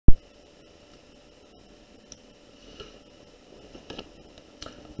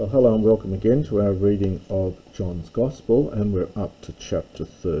Well, hello and welcome again to our reading of John's Gospel, and we're up to chapter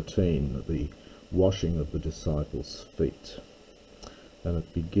 13, the washing of the disciples' feet. And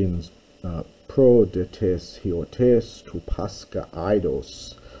it begins, pro detes hiotes tu pascha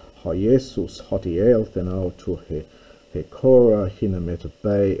eidos, ha Jesus hotiel thenau tu he cora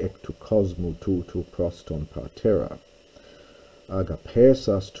hinemetabe ec tu cosmu tu proston partera.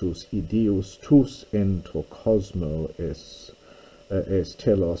 Agapesas tus idius tus en to cosmo es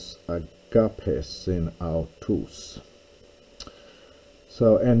telos agapes in autus.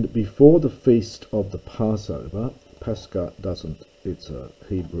 So, and before the feast of the Passover, Pascha it's a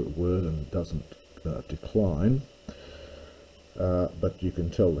Hebrew word and doesn't decline, but you can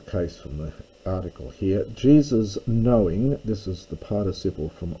tell the case from the article here. Jesus knowing, this is the participle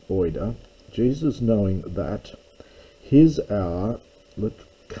from oida, Jesus knowing that his hour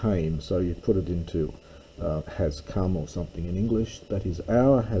came, so you put it into has come or something in English, that his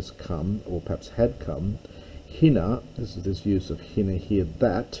hour has come, or perhaps had come. Hina, this is this use of hina here,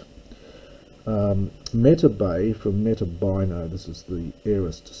 that. Metabe from metabino, this is the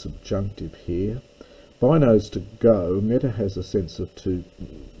aorist subjunctive here. Bino is to go, meta has a sense of to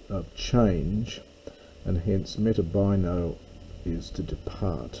change, and hence metabino is to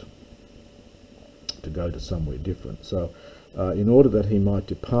depart, to go to somewhere different. So in order that he might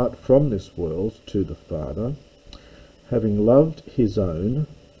depart from this world to the Father, having loved his own,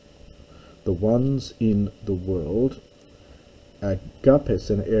 the ones in the world, agapes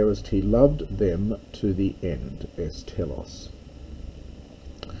and aorist, he loved them to the end, es telos.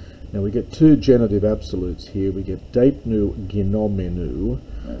 Now we get two genitive absolutes here. We get deipnu ginomenu.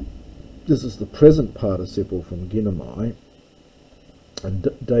 This is the present participle from ginomai, and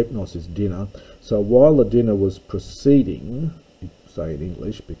deipnos is dinner. So while the dinner was proceeding, say in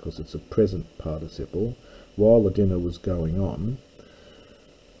English because it's a present participle, while the dinner was going on.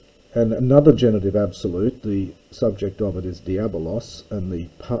 And another genitive absolute, the subject of it is diabolos, and the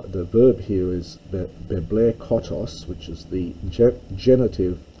verb here is beble kotos, which is the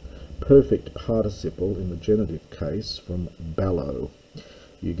genitive perfect participle in the genitive case from ballo.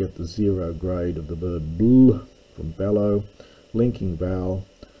 You get the zero grade of the verb bl from ballo, linking vowel,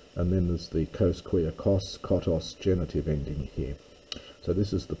 and then there's the kos quia kos, kotos genitive ending here. So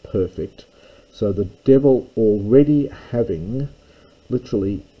this is the perfect. So the devil already having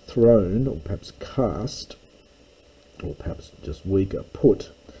literally thrown, or perhaps cast, or perhaps just weaker,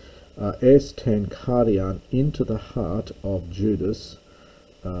 put es ten cardian into the heart of Judas,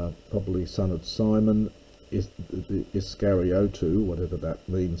 probably son of Simon, Iscariotu, whatever that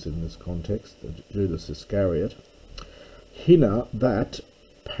means in this context, Judas Iscariot. Hina, that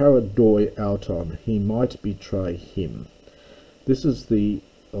paradoi auton, he might betray him. This is the,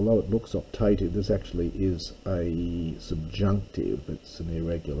 although it looks optative, this actually is a subjunctive. It's an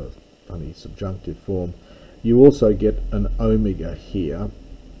irregular, funny subjunctive form. You also get an omega here,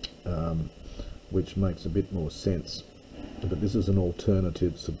 which makes a bit more sense. But this is an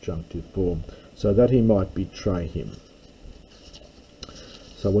alternative subjunctive form, so that he might betray him.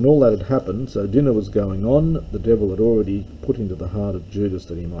 So when all that had happened, so dinner was going on, the devil had already put into the heart of Judas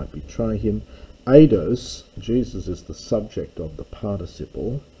that he might betray him. Eidos, Jesus is the subject of the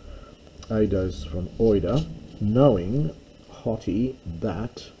participle. Eidos from oida, knowing, hoti,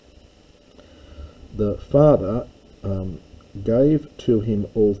 that the Father gave to him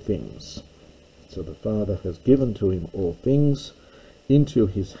all things. So the Father has given to him all things into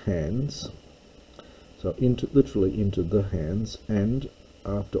his hands, so literally into the hands, and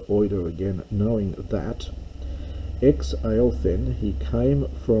after oida again, knowing that, ex aelthen, he came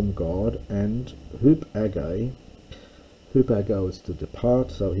from God, and hupago is to depart,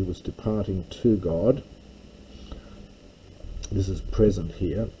 so he was departing to God. This is present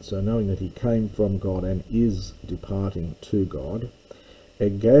here, so knowing that he came from God and is departing to God.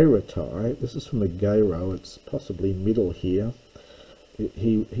 Egeretai, this is from egero, it's possibly middle here.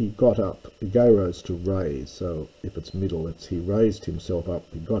 He got up, egero is to raise, so if it's middle, it's he raised himself up,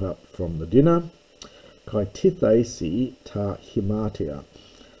 he got up from the dinner. Kai tithesi ta himatia,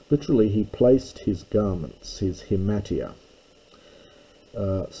 literally he placed his garments, his himatia.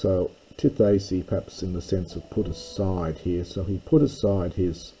 So tithesi perhaps in the sense of put aside here, so he put aside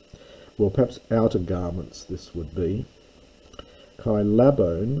his, well perhaps outer garments this would be. Kai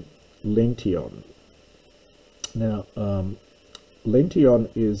labon lention. Now lention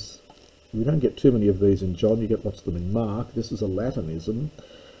is, we don't get too many of these in John, you get lots of them in Mark. This is a Latinism.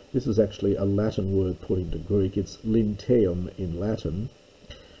 This is actually a Latin word put into Greek. It's linteum in Latin.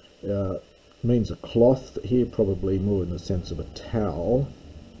 Means a cloth, here probably more in the sense of a towel.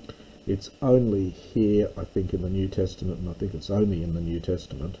 It's only here, I think, in the New Testament, and I think it's only in the New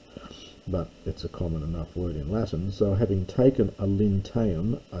Testament, but it's a common enough word in Latin. So having taken a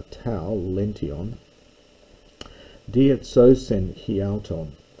linteum, a towel, lention, dietsosen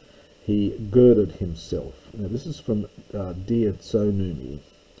hiauton, he girded himself. Now this is from dietsonumi.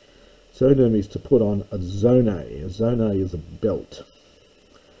 Sonumi is to put on a zone. A zone is a belt.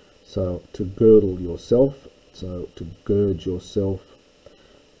 So to girdle yourself, so to gird yourself,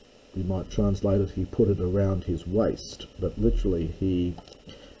 you might translate it, he put it around his waist, but literally he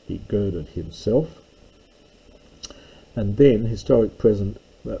girded himself. And then historic present,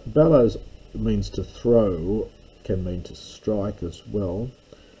 bellows means to throw, can mean to strike as well,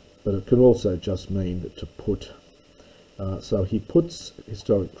 but it can also just mean to put. So he puts,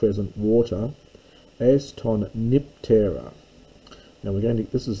 historic present, water, eston niptera. Now we're going to,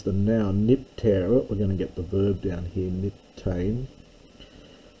 this is the noun niptera, we're going to get the verb down here, niptain.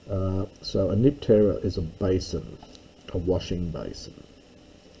 So a niptera is a basin, a washing basin.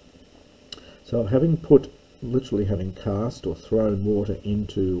 So having put, literally having cast or thrown water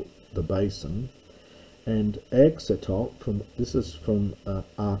into the basin, and exetot, from, this is from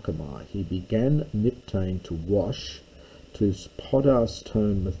Archimai, he began niptain to wash, to podas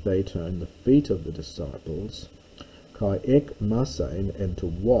ton methaton, the feet of the disciples, kai ek masein, and to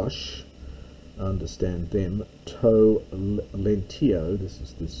wash, understand them, to lentio, this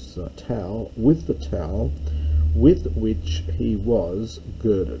is this towel, with the towel with which he was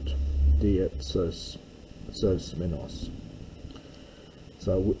girded, dietsos menos.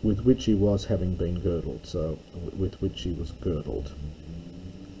 So with which he was, having been girdled, so with which he was girdled.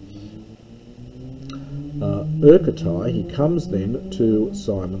 Erkatai, he comes then to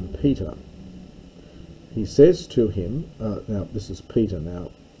Simon Peter. He says to him, now this is Peter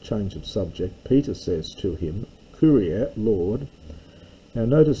now, change of subject. Peter says to him, Kyrie, Lord. Now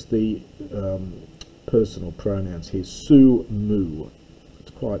notice the personal pronouns here, su mu.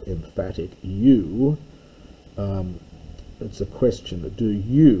 It's quite emphatic. You, it's a question, do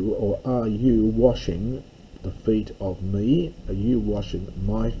you or are you washing the feet of me? Are you washing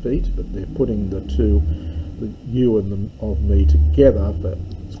my feet? But they're putting the two, the you and the of me together, but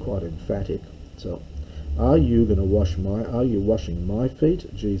it's quite emphatic. So, are you washing my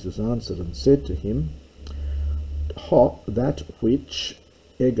feet? Jesus answered and said to him, that which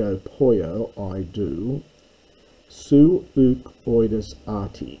ego poio I do, su uk oides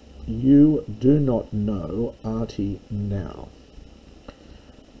arti. You do not know arti now.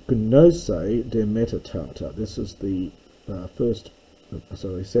 Gnose de metatata. This is the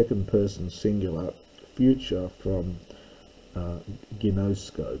second person singular future from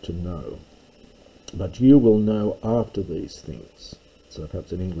ginosko, to know. But you will know after these things. So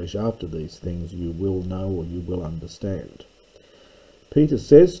perhaps in English, after these things you will know, or you will understand. Peter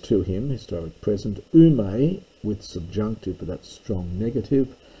says to him, historic present, ume, with subjunctive, but that's strong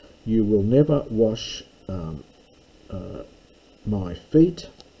negative, you will never wash my feet,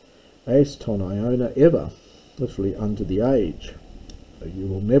 as ton Iona, ever, literally unto the age. So you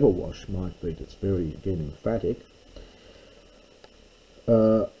will never wash my feet. It's very, again, emphatic.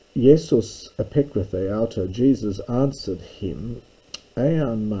 Jesus epikrathe auto, Jesus answered him,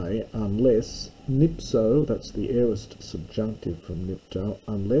 Ean me, unless nipso, that's the aorist subjunctive from nipto,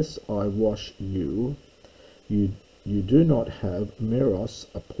 unless I wash you, you do not have meros,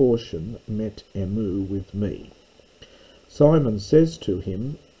 a portion, met emu, with me. Simon says to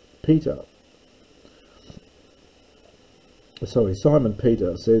him, Simon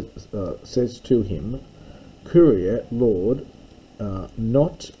Peter says to him, Kyrie, Lord,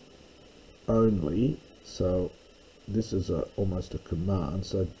 not only, so this is almost a command,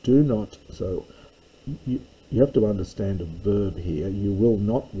 so do not, so you have to understand a verb here, you will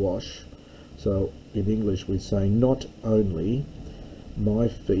not wash, so in English we say not only my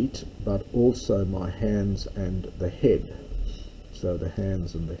feet, but also my hands and the head. So the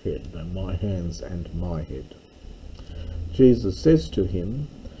hands and the head, no, my hands and my head. Jesus says to him,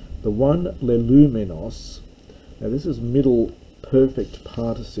 the one lelumenos, now this is middle perfect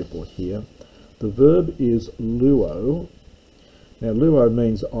participle here. The verb is luo. Now luo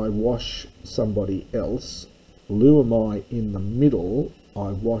means I wash somebody else. Luomai, in the middle,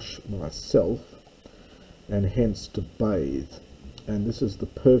 I wash myself, and hence to bathe. And this is the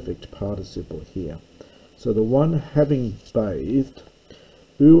perfect participle here. So the one having bathed,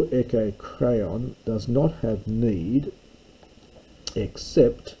 u eke crayon, does not have need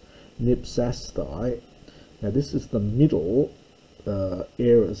except nipsasthai. Now this is the middle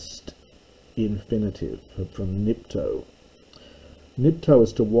aorist infinitive from nipto. Nipto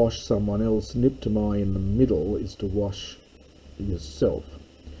is to wash someone else. Niptomai, in the middle, is to wash yourself.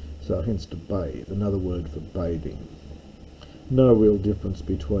 So So hence to bathe, another word for bathing. No real difference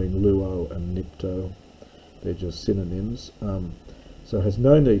between luo and nipto. They're just synonyms. So has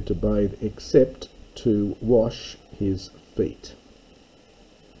no need to bathe except to wash his feet.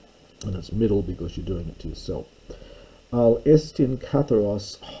 And it's middle because you're doing it to yourself. Al estin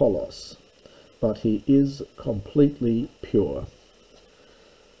katharos holos, but he is completely pure.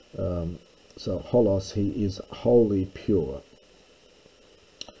 So holos, he is wholly pure.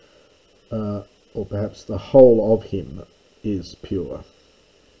 Or perhaps the whole of him is pure.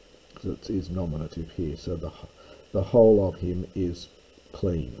 So it is nominative here. So the whole of him is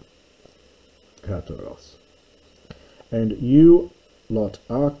clean. Katharos. And you lot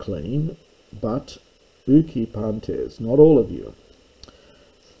are clean, but ukipantes, not all of you.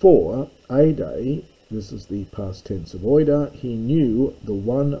 For Ade, this is the past tense of oida, he knew the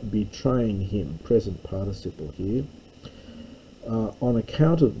one betraying him, present participle here. On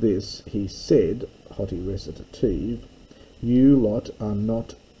account of this, he said, hoti recitative, you lot are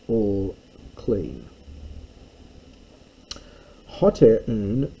not all clean. Hote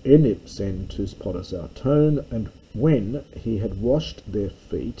un enipsen tus podos auton, and when he had washed their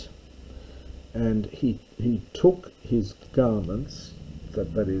feet, and he took his garments,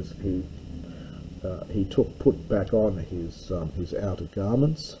 that is, he put back on his outer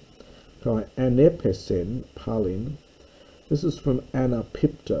garments. Kai anepesen palin. This is from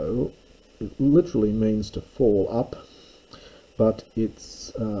anapipto. It literally means to fall up, but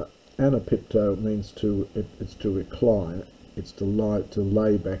it's anapipto means it's to recline. It's to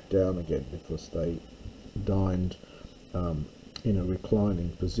lay back down again, because they dined in a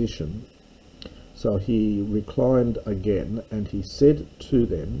reclining position. So he reclined again, and he said to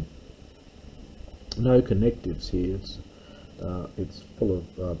them, no connectives here, it's full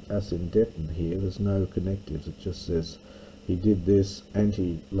of asindeton here, there's no connectives, it just says he did this and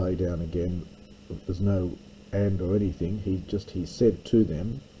he lay down again, there's no and or anything, he said to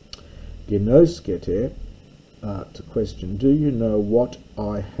them, genoskete, to question, do you know what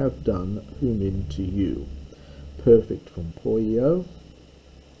I have done humin to you? Perfect from poio.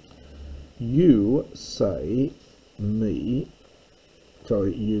 You say me,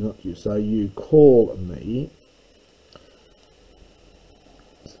 sorry, you call me,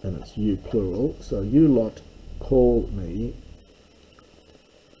 and it's you plural, so you lot call me,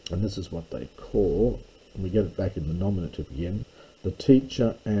 and this is what they call, and we get it back in the nominative again, the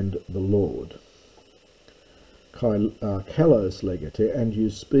teacher and the Lord. Kalos legate, and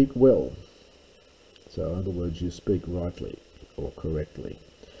you speak well. So in other words, you speak rightly or correctly.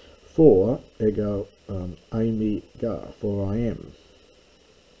 For ego ami ga, for I am.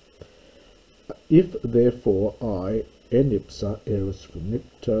 If therefore I enipsa eris from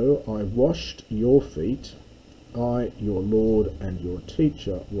nipto, I washed your feet, I your Lord and your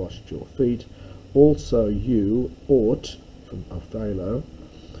teacher washed your feet, also you ought, from aphthalo,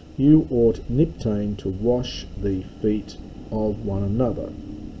 you ought niptain to wash the feet of one another.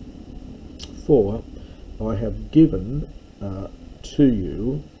 For I have given to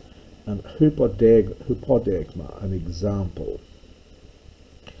you an hypodegma, an example.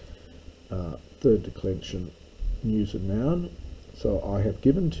 Third declension, neuter noun. So I have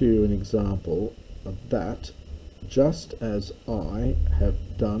given to you an example of that, just as I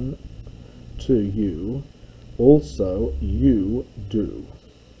have done to you, also you do.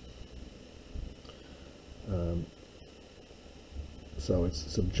 So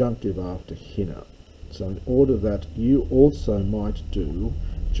it's subjunctive after hina. So in order that you also might do,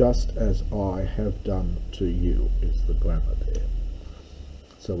 just as I have done to you, is the grammar there.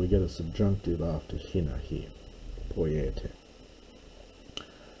 So we get a subjunctive after hina here, poiete.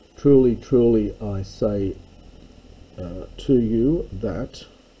 Truly, truly, I say to you that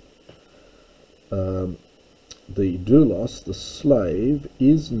the doulos, the slave,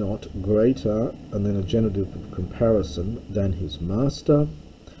 is not greater, and then a genitive of comparison, than his master,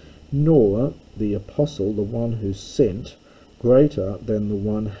 nor the apostle, the one who sent, greater than the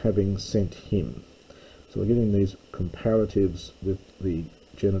one having sent him. So we're getting these comparatives with the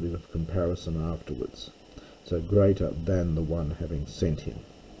genitive of comparison afterwards. So greater than the one having sent him.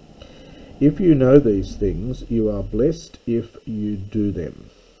 If you know these things, you are blessed if you do them.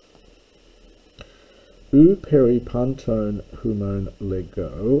 U peripanton humon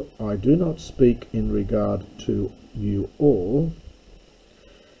lego, I do not speak in regard to you all.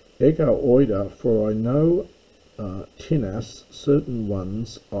 Ego oida, for I know tinas, certain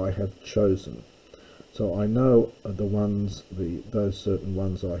ones I have chosen. So I know those certain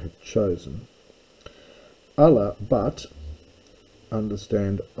ones I have chosen. Allah, but,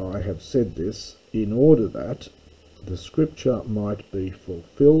 understand I have said this, in order that, the scripture might be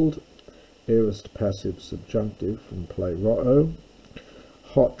fulfilled. Aorist passive subjunctive from plairoo.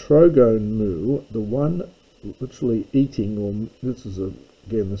 Hot trogon mu, the one literally eating, or this is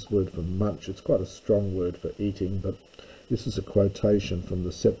again this word for munch. It's quite a strong word for eating, but this is a quotation from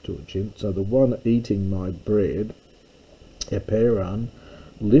the Septuagint. So the one eating my bread, eperan,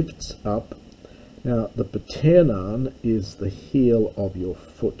 lifts up. Now the paternan is the heel of your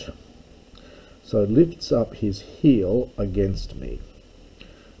foot. So lifts up his heel against me.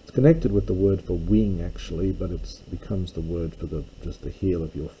 It's connected with the word for wing actually, but it becomes the word for just the heel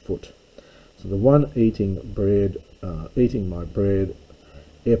of your foot. So the one eating bread, eating my bread,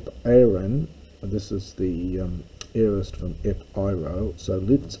 ep aaron, this is the aorist from ep iro, so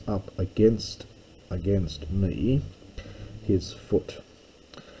lifts up against me his foot.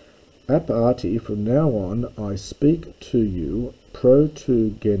 Ap arti, from now on I speak to you pro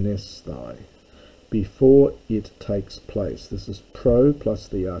to genesthai, before it takes place. This is pro plus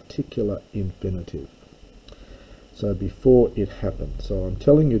the articular infinitive. So before it happens. So I'm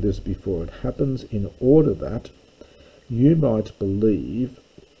telling you this before it happens in order that you might believe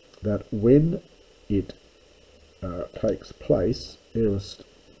that when it takes place, aorist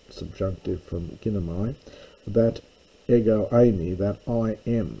subjunctive from ginomai, that ego eimi, that I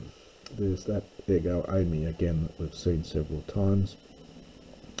am. There's that ego eimi again that we've seen several times,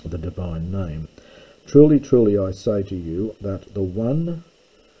 the divine name. Truly, truly I say to you that the one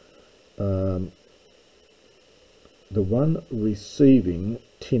receiving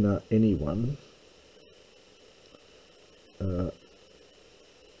tina anyone, I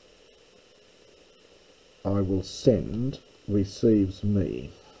will send, receives me.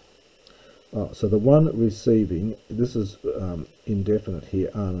 So the one receiving, this is indefinite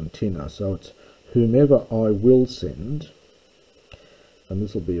here, an and tina, so it's whomever I will send, and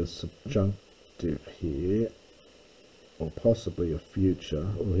this will be a subjunctive here, or possibly a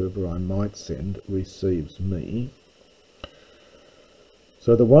future, or whoever I might send receives me.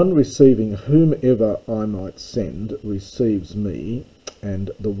 So the one receiving whomever I might send receives me,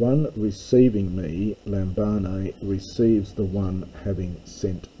 and the one receiving me, lambane, receives the one having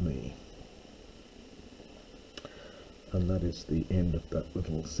sent me. And that is the end of that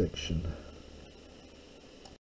little section.